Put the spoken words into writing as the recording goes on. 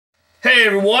Hey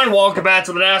everyone, welcome back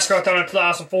to the NASCAR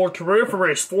NT2004 career for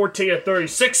race 14 of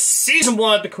 36, season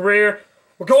 1 of the career.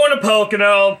 We're going to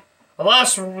Pocono.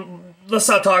 Let's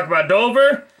not talk about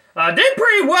Dover. Did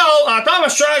pretty well. I thought my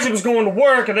strategy was going to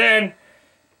work, and then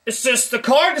it's just the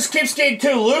car just keeps getting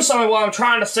too loose on me while I'm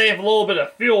trying to save a little bit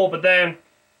of fuel, but then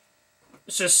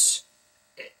it's just,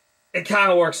 it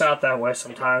kind of works out that way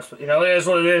sometimes, but you know, it is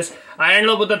what it is. I ended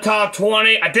up with the top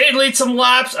 20. I did lead some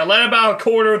laps. I led about a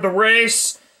quarter of the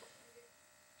race.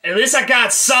 At least I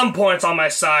got some points on my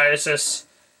side. It's just,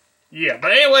 yeah.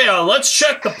 But anyway, let's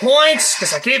check the points,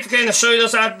 because I keep forgetting to show you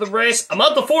this after the race. I'm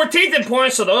up to 14th in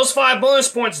points, so those 5 bonus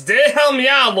points did help me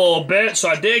out a little bit. So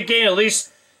I did gain at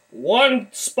least 1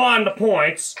 spot in the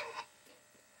points.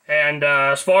 And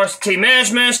as far as the team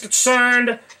management is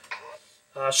concerned,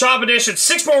 Shop Edition,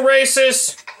 6 more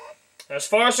races. As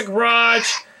far as the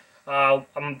garage,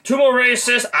 2 more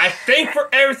races. I think for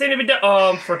everything to be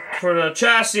done, for the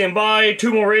chassis and body,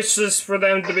 2 more races for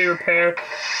them to be repaired.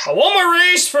 One more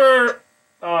race for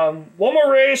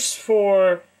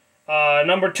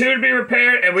number 2 to be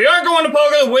repaired, and we are going to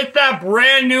Pocono with that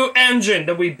brand new engine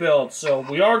that we built. So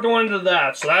we are going to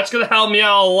that. So that's gonna help me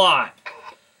out a lot.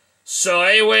 So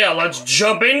anyway, let's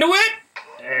jump into it,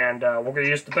 and we're gonna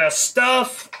use the best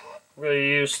stuff. We're gonna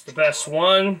use the best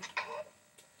one.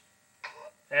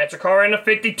 And it's a car in a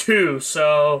 52,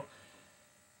 so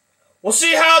we'll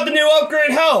see how the new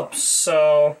upgrade helps.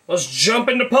 So let's jump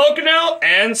into Pocono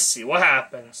and see what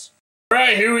happens.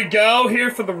 Alright, here we go,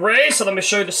 here for the race. So let me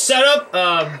show you the setup.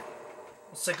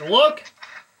 Let's take a look.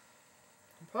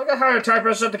 Probably got higher tire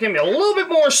pressure to give me a little bit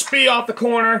more speed off the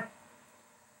corner.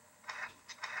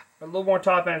 A little more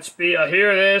top end speed.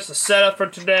 Here it is, the setup for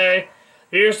today.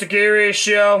 Here's the gear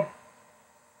ratio.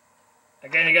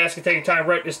 Again, you guys can take your time to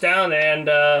write this down, and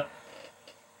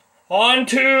on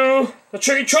to the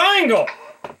tricky triangle.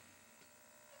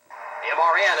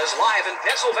 MRN is live in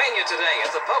Pennsylvania today at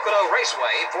the Pocono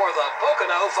Raceway for the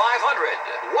Pocono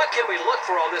 500. What can we look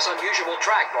for on this unusual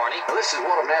track, Barney? Well, this is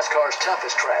one of NASCAR's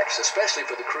toughest tracks, especially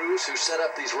for the crews who set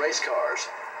up these race cars.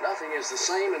 Nothing is the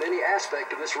same in any aspect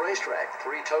of this racetrack.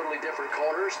 3 totally different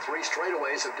corners, 3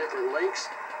 straightaways of different lengths.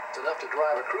 It's enough to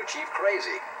drive a crew chief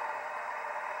crazy.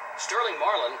 Sterling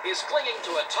Marlin is clinging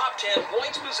to a top 10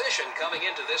 points position coming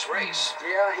into this race.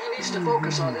 Yeah, he needs to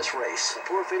focus on this race. A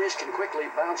poor finish can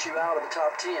quickly bounce you out of the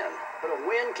top 10, but a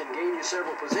win can gain you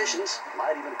several positions,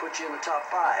 might even put you in the top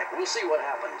 5. We'll see what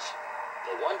happens.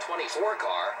 The 124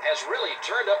 car has really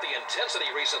turned up the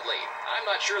intensity recently. I'm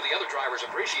not sure the other drivers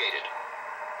appreciate it.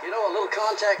 You know, a little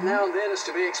contact now and then is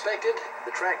to be expected.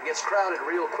 The track gets crowded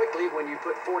real quickly when you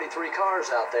put 43 cars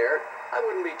out there. I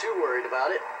wouldn't be too worried about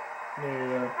it.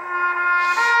 Yeah.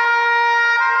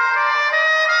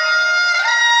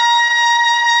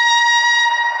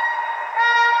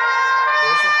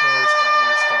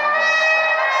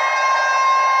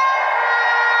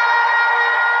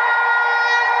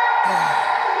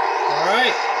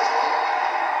 Alright.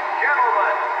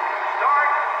 Gentlemen, start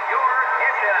your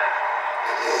engine.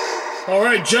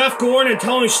 Alright, Jeff Gordon and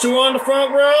Tony Stewart on the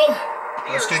front row.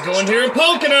 Let's get going here in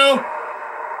Pocono.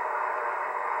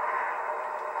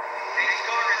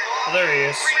 Oh, there he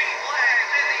is.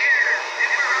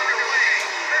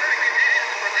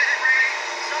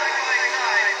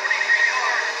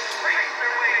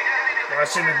 I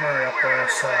see McMurray up there,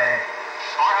 so.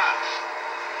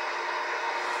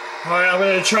 Alright, I'm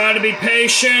going to try to be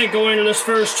patient going into this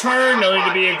first turn. No need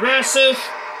to be aggressive.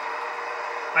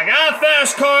 I got a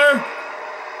fast car.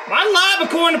 My lap,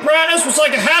 according to practice, was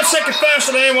like a half second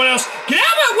faster than anyone else. Get out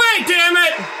of my way, damn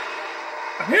it!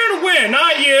 I'm here to win,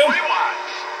 not you.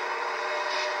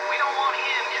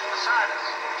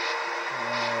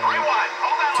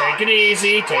 Take it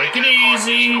easy, take it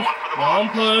easy.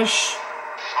 Don't push.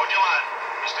 Hold your line.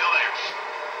 You're still there.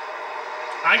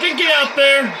 I can get out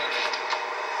there.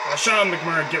 I'll show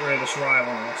McMurray get rid of this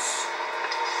rivalness.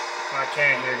 I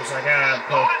can't here because I gotta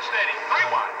pull. Hold it steady.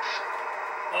 3 wide.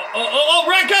 Oh,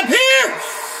 rack up here!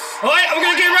 Alright, I'm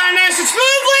gonna get around nice and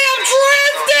smoothly. I'm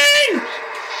drifting!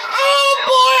 Oh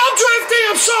boy, I'm drifting.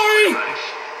 I'm sorry.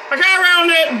 I got around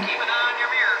it. Keep an eye on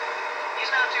your mirror. He's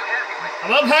not too happy with you.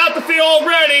 I'm up half the field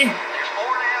already. There's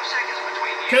 4.5 seconds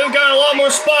between you. Could have gotten a lot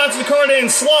more spots. The car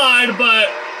didn't slide,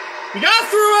 but we got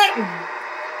through it.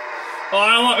 Oh,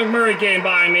 I don't want McMurray getting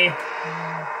by me.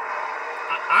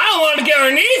 I don't want him to get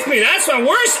underneath me. That's my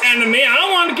worst enemy. I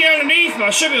don't want him to get underneath me.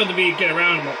 I should be able to get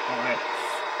around him. All right.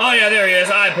 Oh yeah, there he is.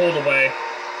 I pulled away.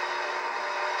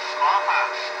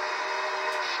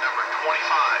 Number 25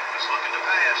 is looking to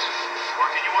pass.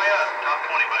 Working your way up. Top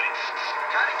 20, buddy.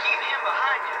 Try to keep him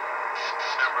behind you.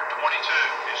 Number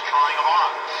 22 is trying a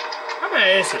lot. How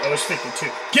many is it? Oh, it's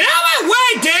 52. Get out of my way,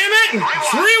 damn it! 3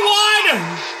 wide!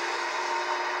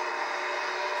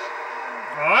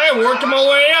 Alright, working my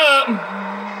way up.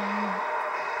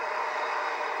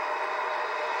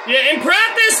 Yeah, in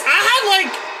practice, I had like...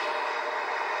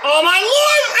 Oh my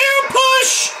lord! Air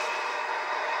push!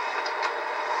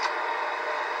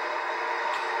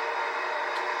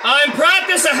 In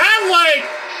practice, I had like...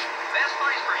 Best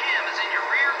place for him is in your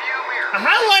rear view mirror. I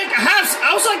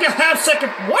was like a half second.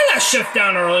 Why did I shift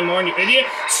down early morning, you idiot?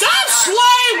 Stop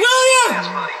slaying, will ya? Yes,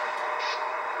 buddy.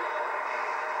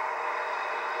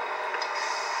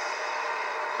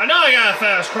 I know I got a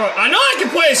fast car. I know I can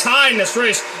place high in this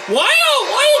race. Why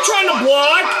are you trying to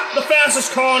block the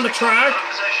fastest car on the track?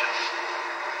 Position.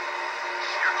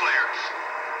 You're clear.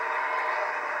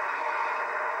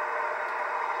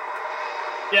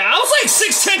 Yeah, I was like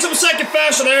 0.6 of a second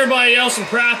faster than everybody else in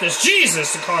practice.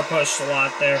 Jesus, the car pushed a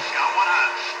lot there. Got one high.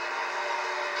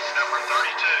 Number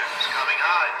 32 is coming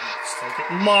high. Let's take it.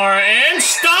 Martin,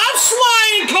 stop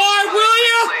sliding, car, will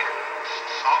ya?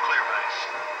 All clear, buddy.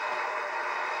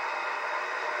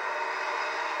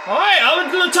 Alright, I'm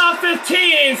into the top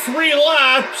 15 in 3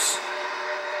 laps.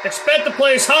 Expect to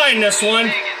place high in this one. We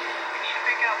need to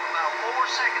pick up about 4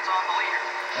 seconds on the leader.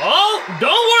 Oh,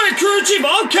 don't worry, crew chief.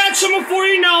 I'll catch him before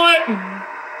you know it.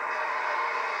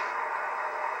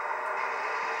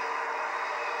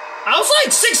 I was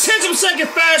like 0.6 of a second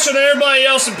faster than everybody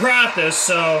else in practice,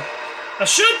 so I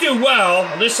should do well.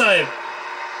 At least I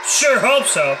sure hope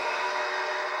so.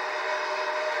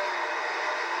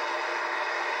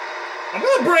 I'm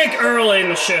gonna brake early in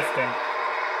the shifting.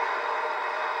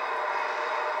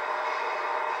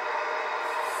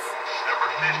 Number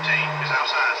 15 is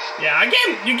outside. Yeah,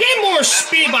 you gain more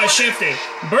speed by shifting.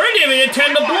 Bird didn't even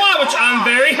intend to block, which I'm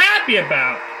very happy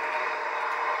about.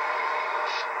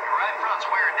 Your right front's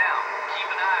wearing down. Keep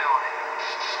an eye on it.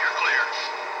 You're clear.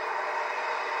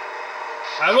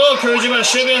 I will, Cruzy, but I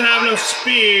shouldn't have no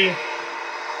speed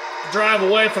to drive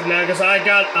away from that because I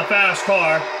got a fast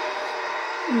car.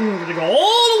 I'm gonna go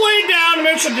all the way down to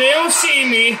make sure they don't see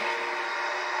me. Gain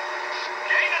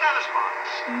another spot.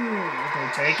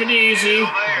 Gonna take it easy.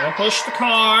 Don't push the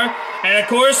car. And of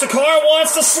course, the car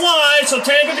wants to slide, so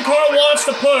technically the car wants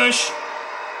to push.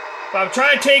 But I'm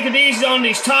trying to take it easy on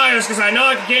these tires because I know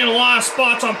I can gain a lot of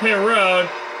spots on pit road.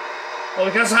 Well,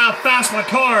 because of how fast my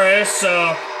car is, so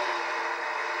Got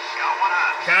one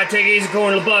high. gotta take it easy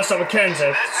going to the bus on Mackenzie.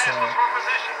 That's So. for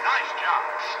position. Nice job.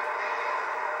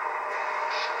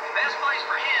 Best place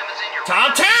for him is in your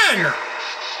Top 10!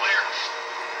 Clear.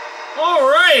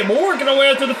 Alright, we're working our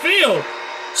way through the field.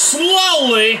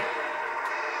 Slowly.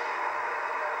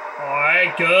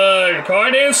 Alright, good. The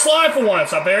car didn't slide for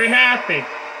once. I'm very happy.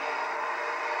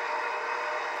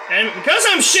 And because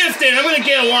I'm shifting, I'm going to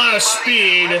get a lot of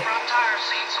speed. right front tire's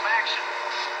seen some action.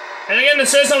 And again,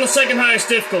 this is on the second highest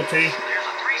difficulty. There's a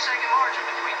 3-second margin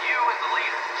between you and the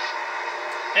leader.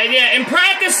 And yeah, in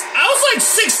practice, I was like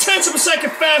 0.6 of a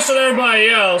second faster than everybody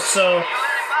else, so... You let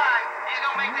him by, he's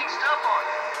gonna make things tough on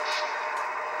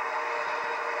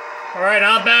you. Alright,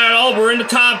 not bad at all. We're in the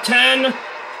top 10.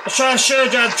 Let's try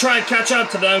to catch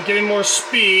up to them, give me more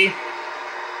speed.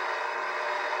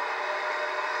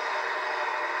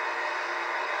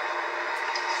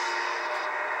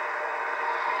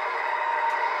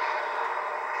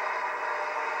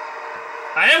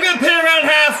 I am going to pit around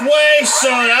halfway, so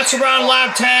that's around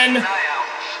lap 10. Eye out.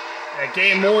 I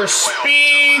gain more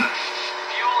speed.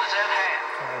 Fuel is at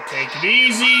half. I'll take it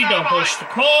easy, don't push the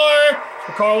car.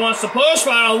 The car wants to push,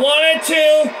 but I don't want it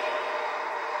to.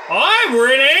 Alright,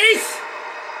 we're in 8th.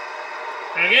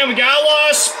 And again, we got a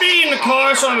lot of speed in the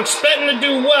car, so I'm expecting to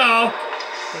do well.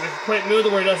 If I can quit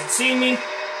moving where he doesn't see me.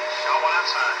 Got one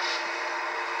outside.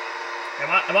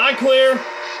 Am I clear?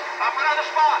 Up another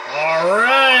spot.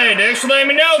 Alright, thanks for letting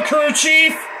me know, crew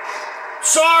chief.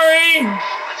 Sorry.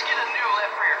 Let's get a new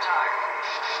left rear tire.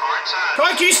 Car inside.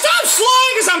 Car, can you stop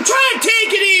slowing? Because I'm trying to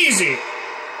take it easy.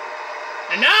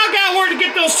 And now I gotta work to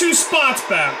get those 2 spots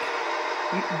back.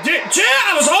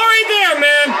 I was already there,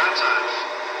 man. Car outside.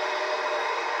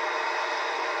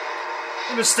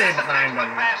 I'm gonna stay behind them.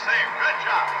 Pass there. Good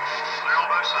job. Clear on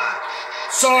both sides.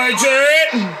 Sorry,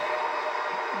 Jarrett.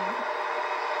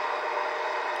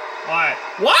 Alright.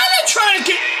 Why are they trying to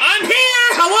get... I'm here!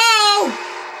 Hello!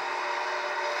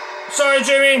 Sorry,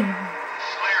 Jimmy.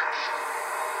 Clear.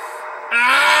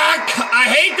 I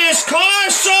hate this car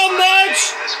so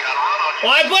much! This got a run on you.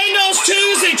 Well, I blame those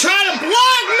twos. They try to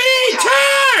block me!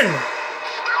 Turn!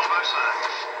 Clear on both sides.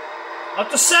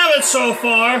 Up to 7th so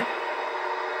far.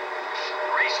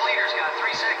 Race leader's got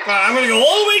 3 seconds. Alright, I'm gonna go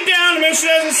all the way down to make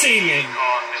sure he doesn't see me. Car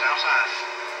is outside.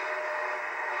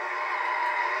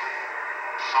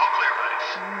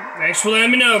 Thanks for letting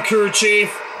me know, crew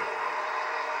chief.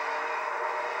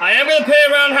 I am gonna pit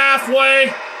around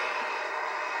halfway.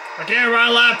 Okay,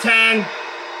 around lap 10.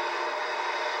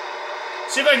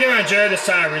 See if I can get around Jared this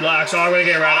time and relax. Oh, I'm gonna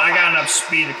get around. I got enough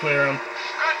speed to clear him. Good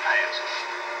pass.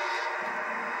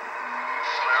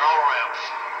 Clear all around.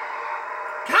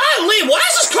 Golly, why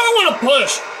does this car want to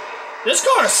push? This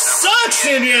car sucks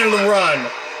near the end of the run.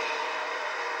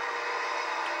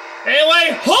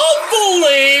 Anyway,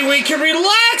 hopefully we can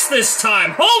relax this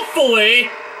time. Hopefully.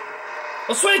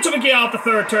 Let's wait until we get off the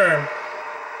third turn.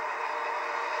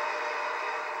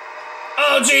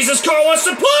 Oh, Jesus, car wants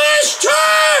to push!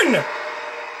 Turn!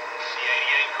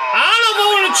 I don't know if I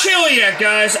want to chill yet,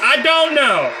 guys. I don't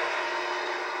know.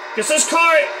 Because this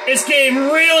car is getting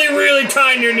really, really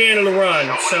tight near the end of the run.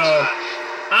 So,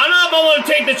 I don't know if I want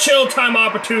to take the chill time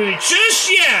opportunity just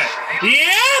yet.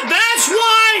 Yeah, that's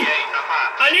why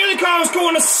I knew the car was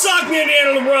going to suck near the end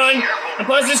of the run. And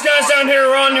plus, these guys down here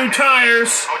are on new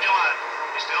tires.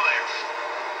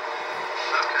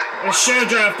 I should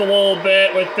draft a little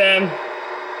bit with them. Number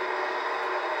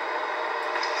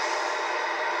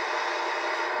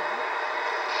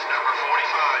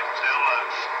 45, down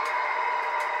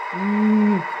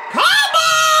low. Come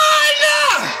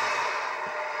on!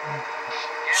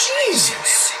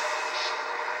 Jesus.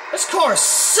 This car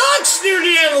sucks near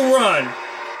the end of the run.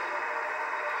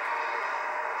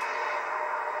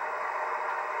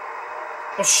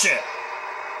 Oh, shit.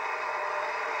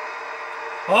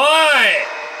 Alright.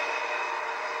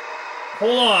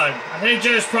 Hold on. I think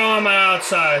Jared's probably on my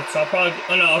outside, so I'll probably...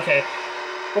 Oh, no, okay.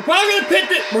 We're probably gonna pit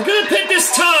we're gonna pit this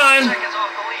time,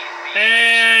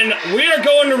 and we are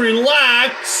going to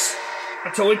relax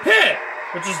until we pit,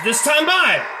 which is this time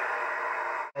by.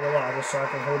 Hold on, just so I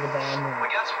can hold the bomb. We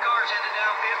got some cars headed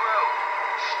down pit road.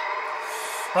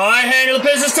 Alright, handle the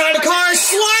pits this time. The car is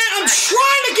sliding. I'm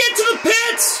trying to get to the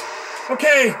pits.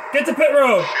 Okay, get to pit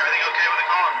road. Everything okay with the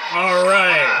car?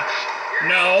 Alright.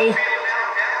 No.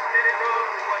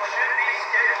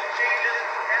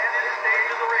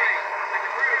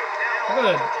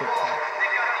 Good.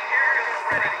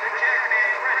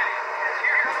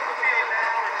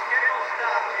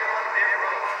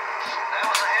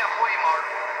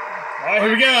 Alright,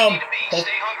 here we go.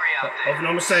 Hope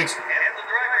no mistakes.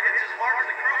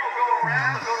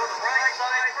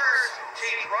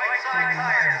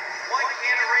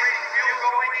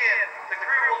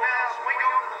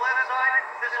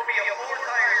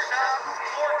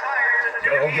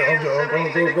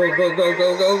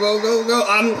 Go.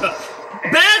 I'm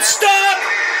bad stop!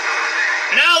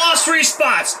 And now I lost 3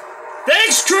 spots.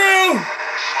 Thanks, crew! Watch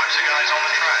the guys on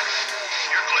the track.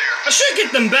 You're clear. I should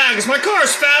get them back, because my car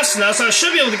is fast enough, so I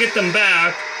should be able to get them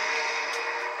back.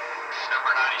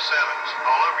 Number 97's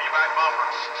all over your back bumper.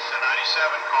 The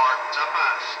 97 car, it's up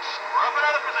high. We're up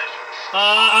another position.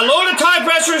 I lowered the tire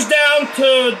pressures down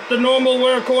to the normal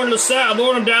wear according to set. I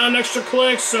lowered them down an extra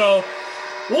click, so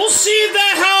we'll see if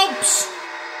that helps.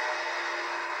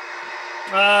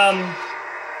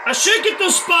 I should get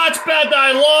those spots back that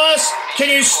I lost. Can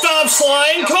you stop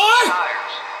sliding, car?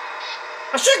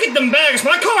 I should get them back, because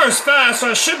my car is fast, so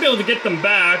I should be able to get them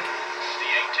back. The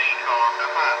 18 car,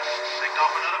 up high. Picked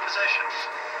off another position.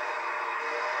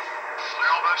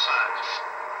 Clear on both sides.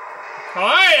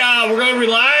 Alright, we're going to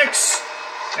relax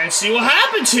and see what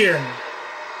happens here.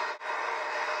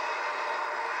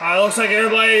 Alright, looks like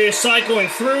everybody is cycling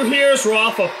through here, so we're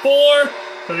off of 4.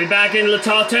 Gonna be back into the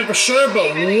top 10 for sure,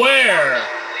 but where?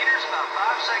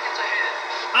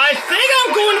 I think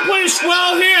I'm going to place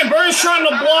well here, and Burns trying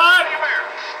to block.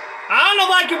 I don't know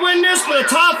if I can win this, but the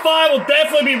top 5 will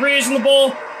definitely be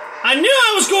reasonable. I knew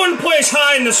I was going to place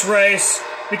high in this race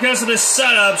because of this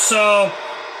setup, so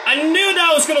I knew that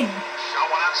I was going to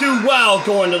do well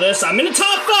going to this. I'm in the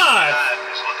top 5.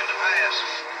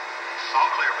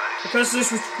 Because of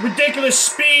this ridiculous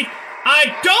speed. I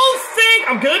don't think,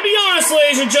 I'm going to be honest,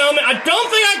 ladies and gentlemen, I don't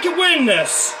think I can win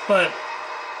this. But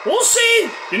we'll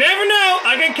see. You never know.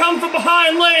 I can come from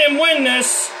behind late and win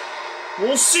this.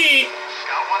 We'll see.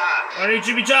 I need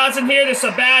Jimmy Johnson here. This is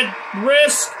a bad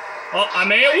risk. Oh, I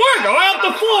made it work. Go up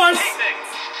the 4th.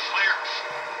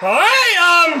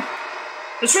 Alright,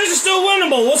 this race is still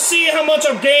winnable. We'll see how much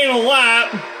I'm gaining a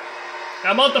lap.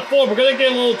 I'm at the 4th. We're going to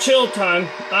get a little chill time.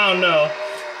 I don't know.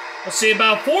 Let's see,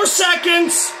 about 4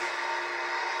 seconds.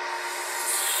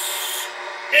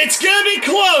 It's gonna be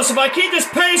close. If I keep this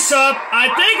pace up,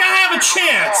 I think I have a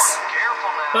chance.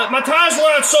 But my tires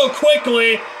wear out so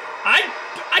quickly. I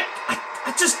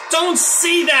just don't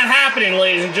see that happening,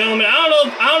 ladies and gentlemen. I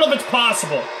don't know if it's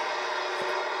possible.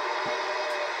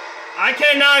 I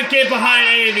cannot get behind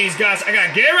any of these guys. I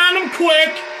gotta get around them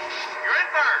quick. You're in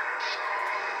third.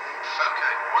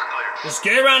 Okay, we're clear. Just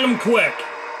get around them quick.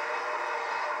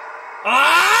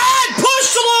 Ah!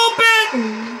 Pushed a little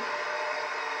bit!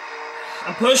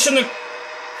 I'm pushing the...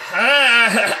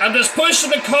 I'm just pushing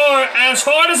the car as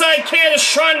hard as I can,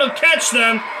 just trying to catch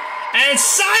them. And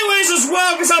sideways as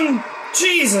well, because I'm...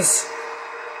 Jesus.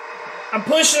 I'm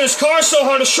pushing this car so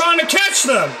hard, just trying to catch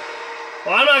them.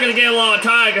 Well, I'm not going to get a lot of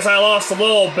time because I lost a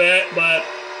little bit, but...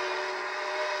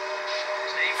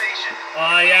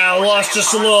 yeah, I lost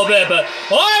just a little bit, but...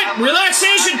 Alright,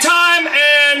 relaxation time,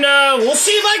 and we'll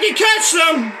see if I can catch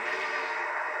them.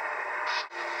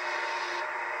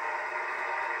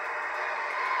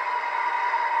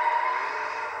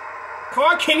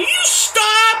 Car, can you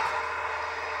stop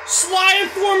sliding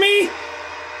for me?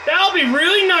 That'll be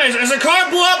really nice. As the car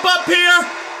blew up here,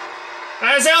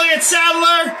 as Elliott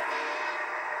Sadler.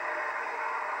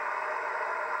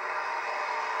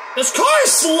 This car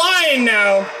is sliding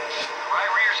now.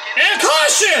 And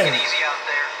caution! Easy out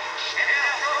there.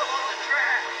 And trouble on the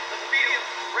track. The field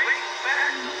racing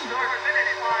back to the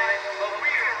start-finish line, but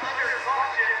we are under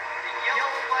caution. The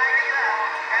yellow flag is out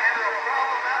after a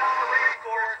problem out on the race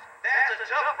course. That's a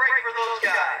tough break for those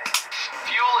guys.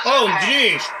 Fuel is Oh,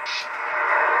 jeez.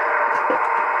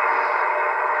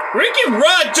 Ricky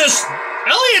Rudd just...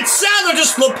 Elliott Sadler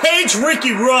just LePage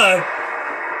Ricky Rudd.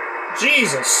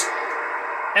 Jesus.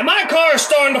 And my car is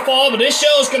starting to fall, but this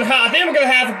show is going to have... I think I'm going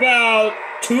to have about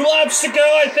 2 laps to go,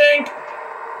 I think.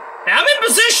 And I'm in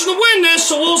position to win this,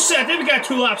 so we'll see. I think we got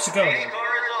 2 laps to go.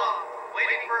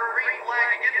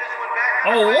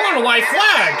 Oh, we're on a white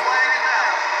flag.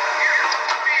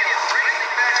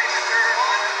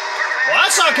 Well,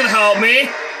 that's not going to help me.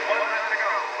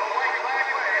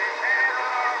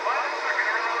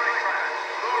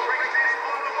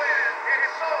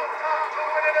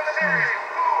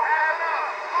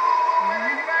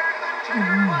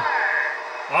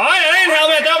 Alright, I ain't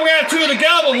helping. I thought we got 2 to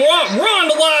go, but we're on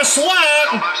the last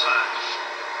lap.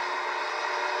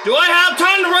 Do I have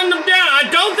time to run them down? I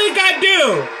don't think I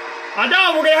do. I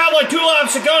thought we're going to have like 2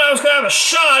 laps to go and I was going to have a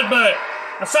shot, but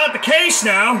that's not the case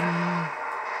now.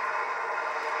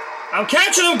 I'm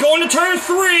catching them going to turn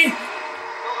 3.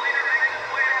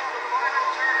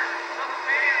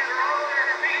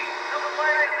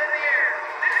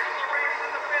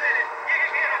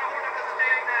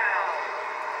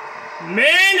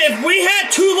 Man, if we had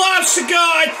 2 laps to go,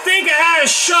 I think I had a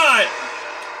shot.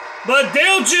 But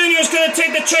Dale Jr. is going to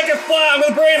take the checkered flag. I'm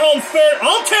going to bring it home 3rd.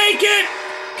 I'll take it.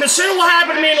 Consider what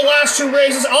happened to me in the last 2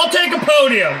 races. I'll take a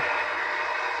podium.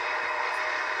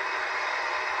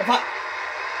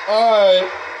 Alright.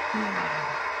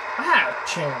 I had a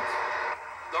chance.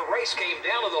 The race came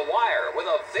down to the wire with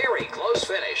a very close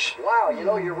finish. Wow, you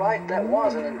know, you're right. That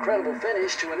was an incredible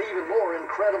finish to an even more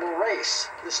incredible race.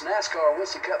 This NASCAR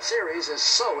Winston Cup Series is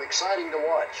so exciting to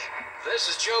watch. This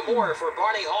is Joe Moore for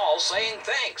Barney Hall saying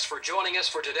thanks for joining us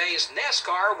for today's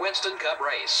NASCAR Winston Cup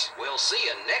race. We'll see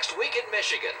you next week in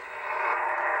Michigan.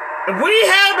 If we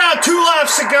had about 2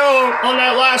 laps to go on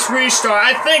that last restart,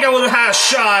 I think I would have had a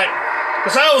shot.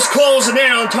 Because I was closing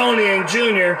in on Tony and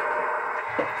Jr.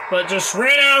 But just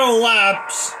ran out of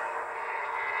laps.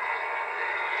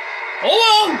 Oh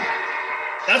well!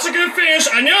 That's a good finish.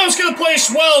 I knew I was going to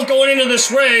place well going into this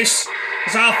race.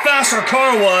 Because how fast our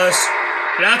car was.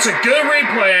 And that's a good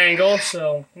replay angle,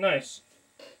 so nice.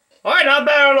 Alright, not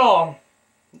bad at all.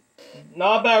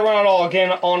 Not bad run at all,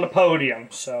 again on the podium,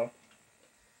 so.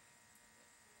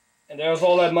 And there was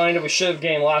all that money that we should have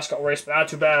gained last race, but not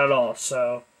too bad at all,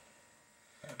 so.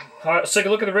 Alright, let's take a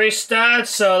look at the race stats.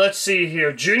 So let's see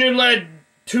here. Junior led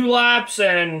 2 laps,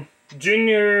 and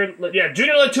Junior led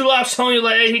 2 laps, Tony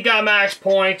led 8, he got max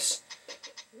points.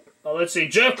 Let's see,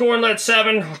 Jeff Gordon led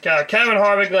 7, Kevin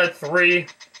Harvick led 3.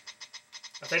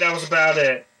 I think that was about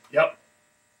it. Yep.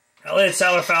 Elliott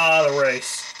Sadler fell out of the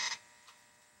race.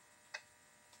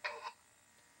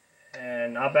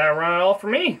 And not bad run at all for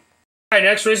me. Alright,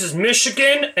 next race is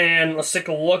Michigan, and let's take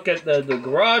a look at the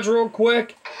garage real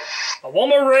quick. One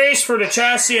more race for the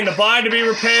chassis and the body to be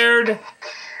repaired.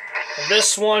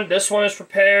 This one is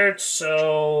prepared,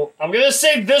 so I'm going to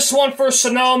save this one for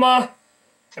Sonoma.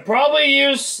 And probably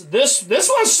use this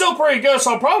one's still pretty good,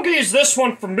 so I'm probably going to use this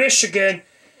one for Michigan.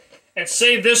 And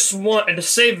save this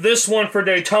one for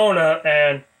Daytona,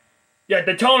 and yeah,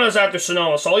 Daytona's after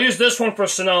Sonoma, so I'll use this one for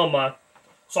Sonoma.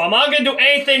 So I'm not gonna do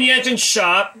anything yet in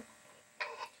shop,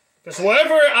 because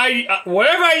whatever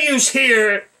I use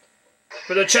here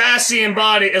for the chassis and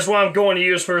body is what I'm going to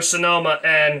use for Sonoma,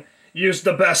 and use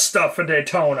the best stuff for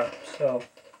Daytona. So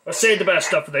let's save the best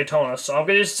stuff for Daytona. So I'm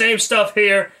gonna use the same stuff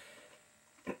here.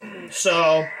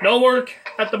 So no work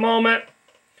at the moment.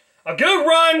 A good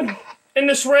run in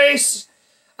this race.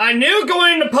 I knew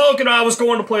going into Pocono I was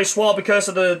going to place well because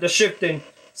of the shifting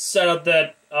setup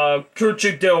that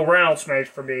Kurchuk Dill Reynolds made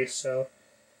for me, so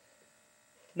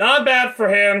not bad for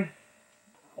him.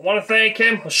 I want to thank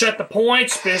him. He'll shut the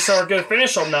points based on our good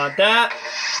finish. I'm not that.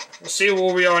 We'll see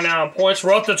where we are now in points.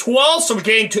 We're up to 12, so we're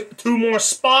getting two more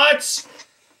spots.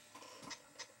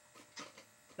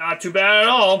 Not too bad at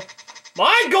all.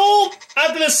 My goal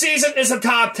after the season is a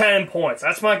top 10 points.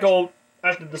 That's my goal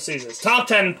after the season. It's top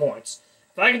 10 points.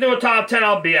 If I can do a top 10,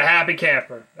 I'll be a happy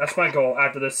camper. That's my goal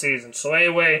after this season. So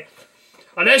anyway,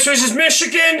 our next race is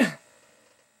Michigan.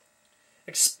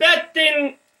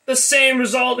 Expecting the same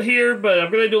result here, but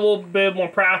I'm going to do a little bit more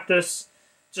practice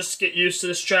just to get used to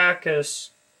this track,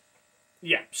 because,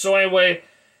 yeah. So anyway,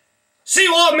 see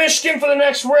you all at Michigan for the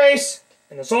next race.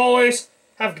 And as always,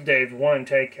 have a good day everyone, and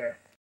take care.